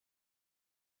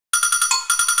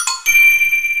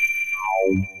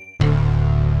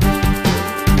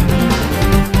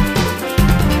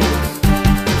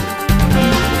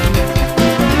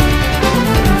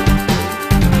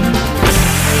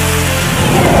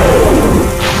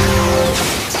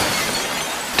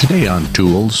Today on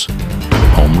Tools,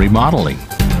 home remodeling.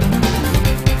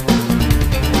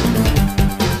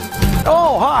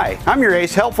 Oh, hi, I'm your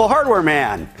Ace Helpful Hardware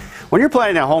Man. When you're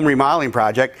planning a home remodeling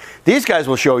project, these guys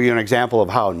will show you an example of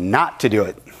how not to do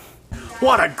it.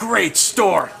 What a great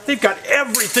store! They've got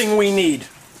everything we need.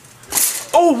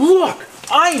 Oh, look!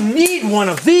 I need one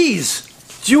of these!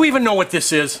 Do you even know what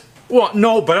this is? Well,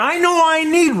 no, but I know I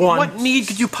need one. What need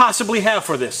could you possibly have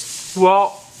for this?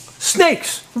 Well,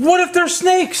 snakes. What if they're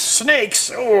snakes? Snakes?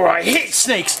 Oh, I hate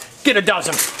snakes! Get a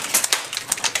dozen.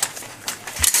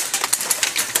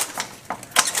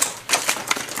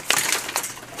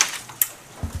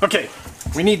 Okay,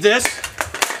 we need this.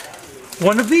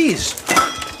 One of these.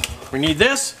 We need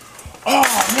this. Oh,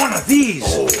 one of these.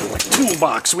 Oh, a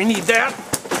toolbox. We need that.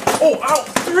 Oh, ow,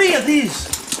 3 of these.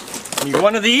 We need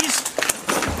one of these.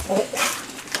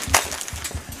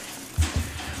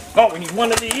 Oh, we need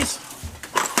one of these.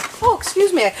 Oh,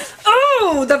 excuse me.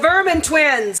 Oh, the Vermin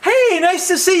twins. Hey, nice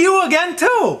to see you again,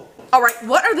 too. All right,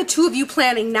 what are the two of you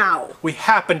planning now? We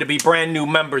happen to be brand new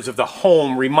members of the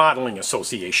Home Remodeling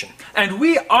Association. And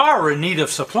we are in need of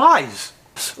supplies.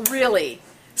 Really?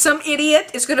 Some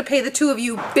idiot is going to pay the two of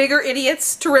you bigger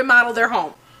idiots to remodel their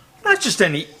home. Not just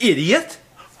any idiot.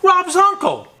 Rob's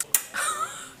uncle.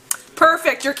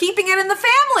 Perfect. You're keeping it in the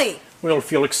family. Well,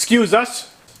 if you'll excuse us,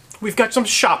 we've got some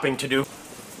shopping to do.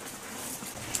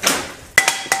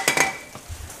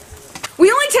 We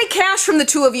only take cash from the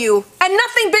two of you, and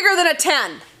nothing bigger than a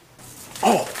 10.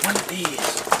 Oh, one of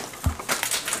these.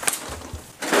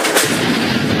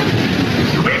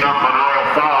 Clean up on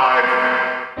aisle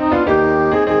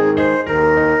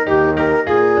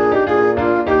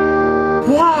 5.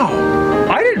 Wow.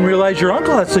 I didn't realize your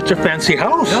uncle had such a fancy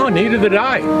house. No, neither did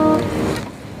I.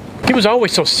 He was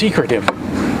always so secretive.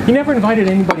 He never invited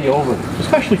anybody over,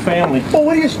 especially family. Well,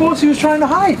 what do you suppose he was trying to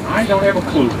hide? I don't have a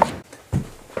clue.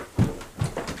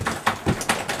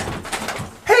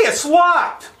 Hey, it's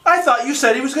locked. I thought you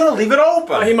said he was going to leave it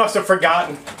open. He must have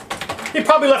forgotten. He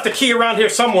probably left the key around here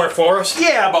somewhere for us.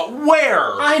 Yeah, but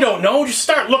where? I don't know. Just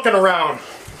start looking around.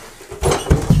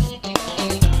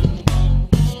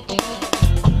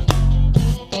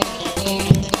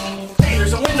 Hey,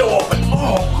 there's a window open.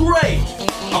 Oh, great.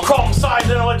 I'll crawl inside,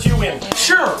 then I'll let you in.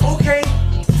 Sure, okay.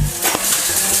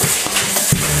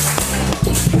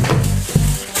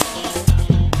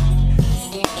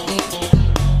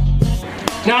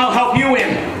 Now I'll help you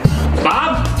in.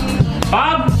 Bob?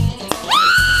 Bob?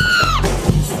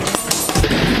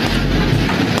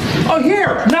 Oh,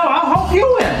 here. Now I'll help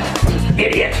you in.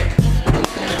 Idiot.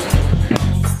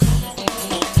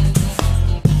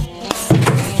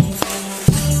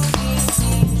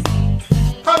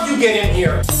 How'd you get in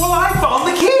here? Well, I found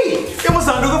the key. It was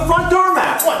under the front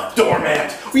doormat. What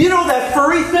doormat? You know that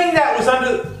furry thing that was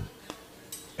under...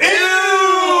 Ew!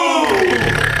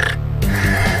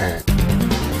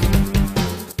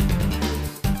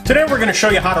 Today we're going to show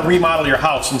you how to remodel your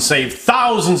house and save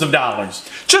thousands of dollars.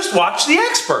 Just watch the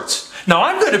experts. Now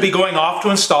I'm going to be going off to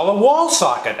install a wall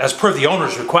socket as per the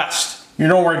owner's request. You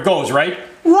know where it goes, right?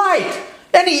 Right.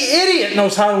 Any idiot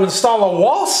knows how to install a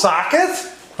wall socket.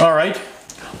 All right.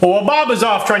 Well, while Bob is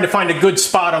off trying to find a good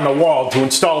spot on the wall to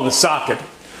install the socket,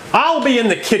 I'll be in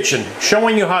the kitchen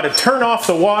showing you how to turn off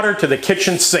the water to the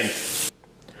kitchen sink.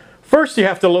 First, you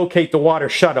have to locate the water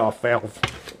shutoff valve.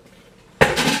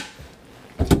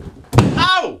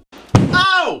 Ow!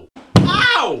 Ow!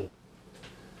 Ow!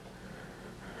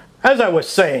 As I was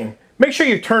saying, make sure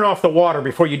you turn off the water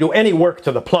before you do any work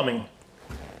to the plumbing.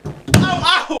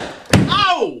 Ow! Ow!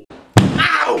 Ow!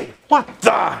 Ow! What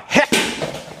the heck?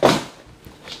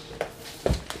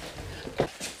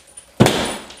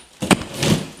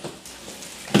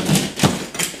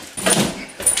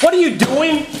 What are you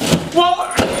doing?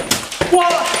 Well,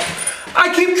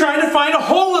 I keep trying to find a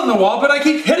hole in the wall, but I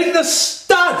keep hitting the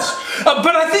studs.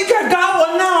 But I think I've got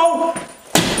one now.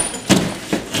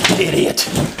 Idiot.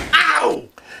 Ow!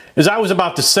 As I was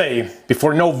about to say,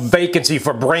 before no vacancy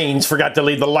for brains forgot to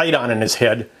leave the light on in his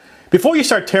head, before you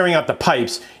start tearing out the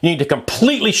pipes, you need to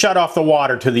completely shut off the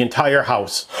water to the entire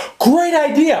house. Great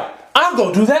idea. I'll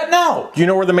go do that now. Do you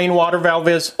know where the main water valve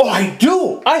is? Oh, I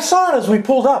do. I saw it as we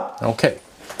pulled up. Okay.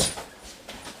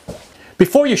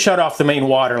 Before you shut off the main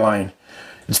water line,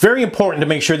 it's very important to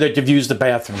make sure that you've used the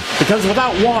bathroom, because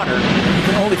without water, you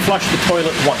can only flush the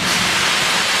toilet once.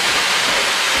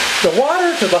 The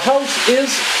water to the house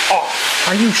is off.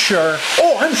 Are you sure?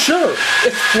 Oh, I'm sure.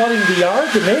 It's flooding the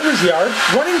yard, the neighbor's yard,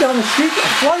 running down the street,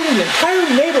 and flooding the entire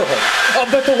neighborhood.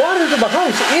 But the water to the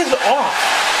house is off.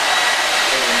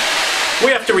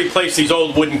 We have to replace these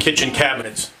old wooden kitchen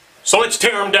cabinets. So let's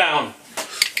tear them down.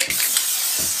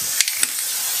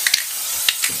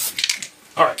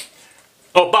 All right.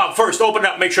 Oh, Bob, first open it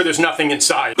up, make sure there's nothing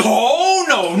inside. Oh,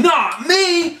 no, not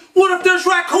me! What if there's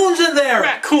raccoons in there?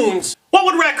 Raccoons? What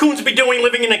would raccoons be doing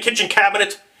living in a kitchen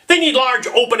cabinet? They need large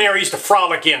open areas to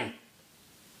frolic in.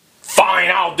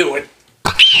 Fine, I'll do it.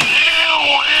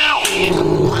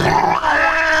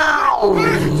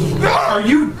 Are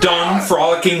you done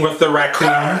frolicking with the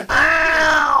raccoon?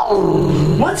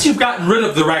 Once you've gotten rid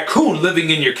of the raccoon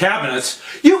living in your cabinets,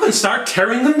 you can start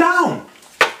tearing them down.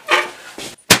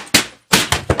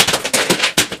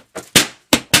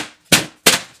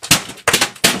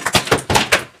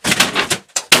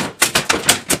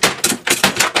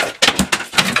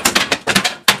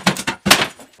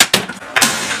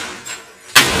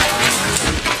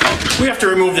 We have to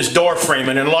remove this door frame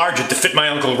and enlarge it to fit my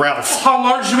Uncle Ralph. How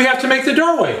large do we have to make the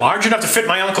doorway? Large enough to fit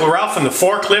my Uncle Ralph and the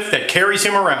forklift that carries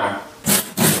him around.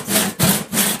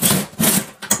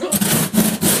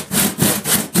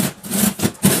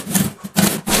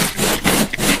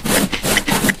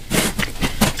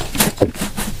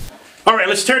 All right,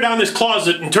 let's tear down this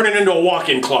closet and turn it into a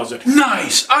walk-in closet.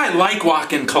 Nice! I like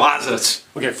walk-in closets.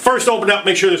 Okay, first open it up,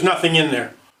 make sure there's nothing in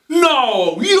there.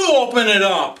 No! You open it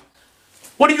up!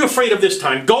 What are you afraid of this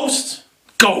time? Ghosts?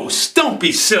 Ghosts! Don't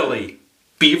be silly.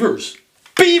 Beavers.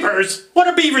 Beavers? What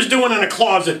are beavers doing in a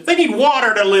closet? They need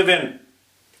water to live in.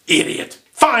 Idiot.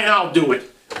 Fine, I'll do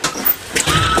it.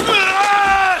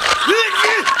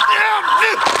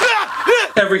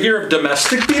 Ever hear of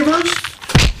domestic beavers?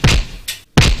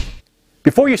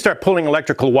 Before you start pulling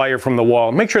electrical wire from the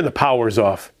wall, make sure the power's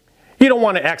off. You don't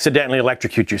want to accidentally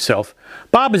electrocute yourself.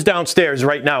 Bob is downstairs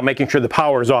right now making sure the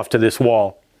power is off to this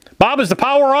wall. Bob, is the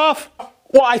power off?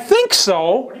 Well, I think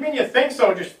so. What do you mean you think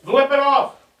so? Just flip it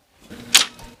off.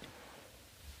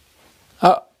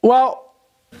 Well,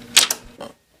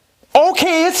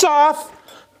 okay, it's off.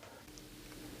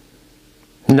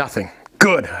 Nothing.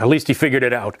 Good. At least he figured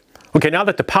it out. Okay, now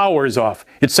that the power is off,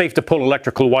 it's safe to pull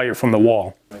electrical wire from the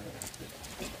wall.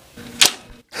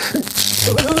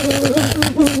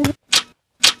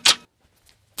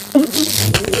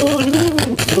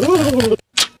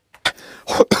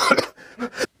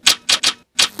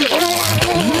 Do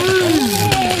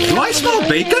I smell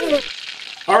bacon?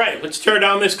 All right, let's tear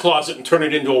down this closet and turn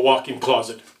it into a walk-in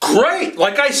closet. Great!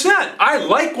 Like I said, I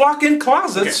like walk-in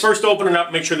closets. Okay, first open it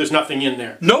up, make sure there's nothing in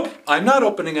there. Nope, I'm not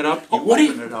opening it up. You What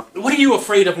are you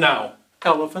afraid of now?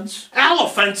 Elephants.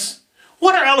 Elephants?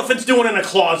 What are elephants doing in a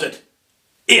closet?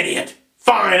 Idiot.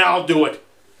 Fine, I'll do it.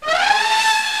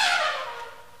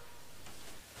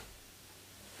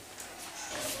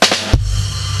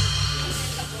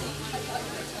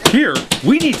 Here,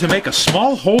 we need to make a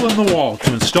small hole in the wall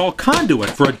to install conduit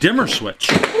for a dimmer switch.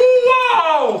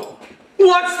 Whoa!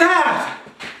 What's that?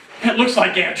 It looks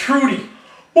like Aunt Trudy.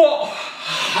 Well,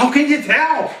 how can you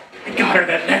tell? I got her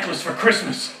that necklace for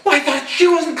Christmas. Well, I thought she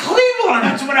was in Cleveland.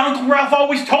 That's what Uncle Ralph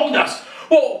always told us.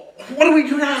 Well, what do we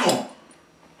do now? Well,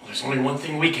 there's only one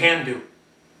thing we can do.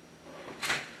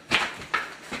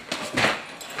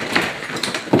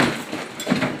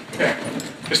 There.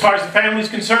 As far as the family's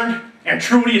concerned, Aunt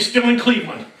Trudy is still in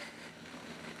Cleveland.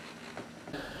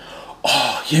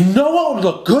 Oh, you know what would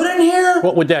look good in here?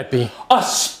 What would that be? A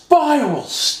spiral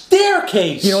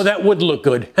staircase. You know, that would look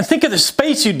good. And think of the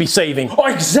space you'd be saving. Oh,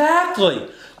 exactly.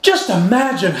 Just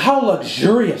imagine how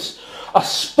luxurious. A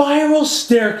spiral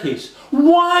staircase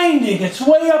winding its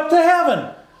way up to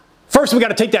heaven. First, we got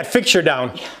to take that fixture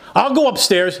down. I'll go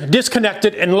upstairs, disconnect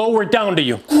it, and lower it down to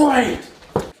you. Great.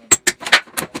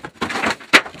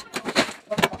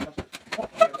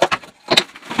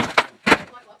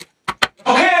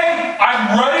 Okay,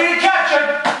 I'm ready to catch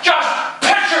it. Just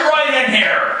pitch it right in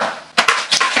here.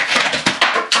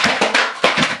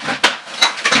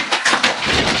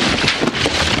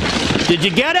 Did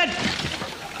you get it?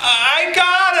 I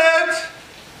got it.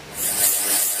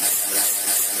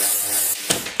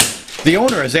 The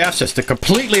owner has asked us to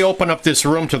completely open up this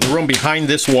room to the room behind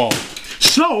this wall.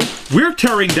 So, we're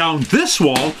tearing down this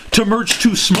wall to merge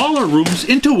two smaller rooms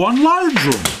into one large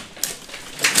room.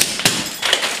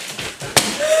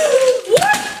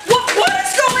 What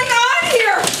is going on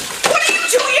here? What are you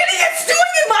two idiots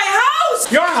doing in my house?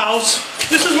 Your house?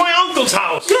 This is my uncle's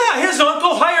house. Yeah, his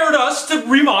uncle hired us to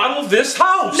remodel this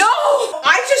house. No!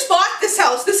 I just bought this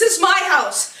house. This is my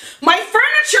house. My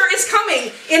furniture is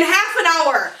coming in half an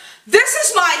hour. This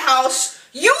is my house.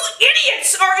 You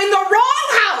idiots are in the wrong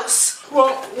house.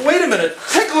 Well, wait a minute.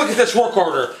 Take a look at this work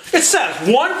order. It says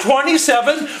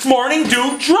 127 Morning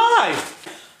Dew Drive.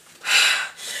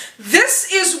 This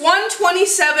is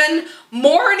 127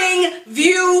 Morning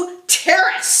View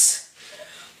Terrace.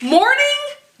 Morning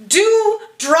Dew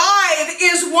Drive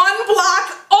is 1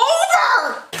 block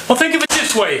over. Well, think of it this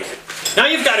this way. Now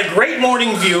you've got a great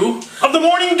morning view of the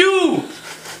morning dew.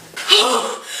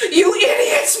 You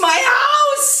idiots, my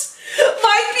house!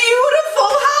 My beautiful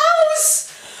house!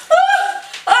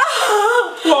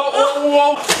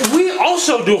 Well, we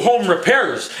also do home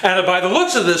repairs, and by the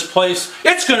looks of this place,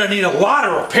 it's going to need a lot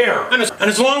of repair. And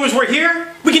as long as we're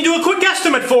here, we can do a quick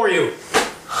estimate for you.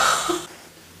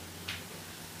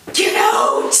 Get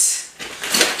out!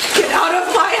 Get out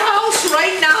of my house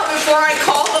right now before I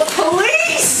call the police!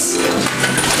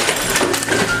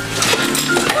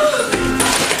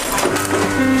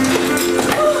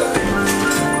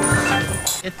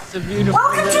 It's a beautiful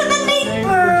Welcome day to the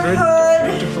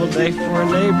neighborhood. Beautiful day for a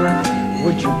neighbor.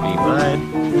 Would you be mine?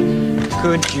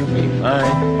 Could you be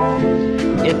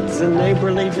mine? It's a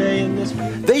neighborly day in this.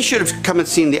 They should have come and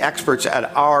seen the experts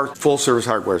at our full-service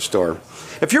hardware store.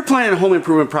 If you're planning a home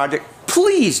improvement project,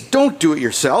 please don't do it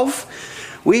yourself.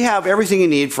 We have everything you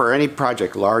need for any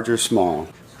project, large or small.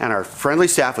 And our friendly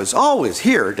staff is always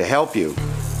here to help you.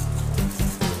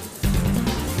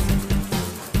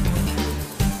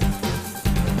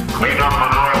 Clean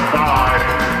up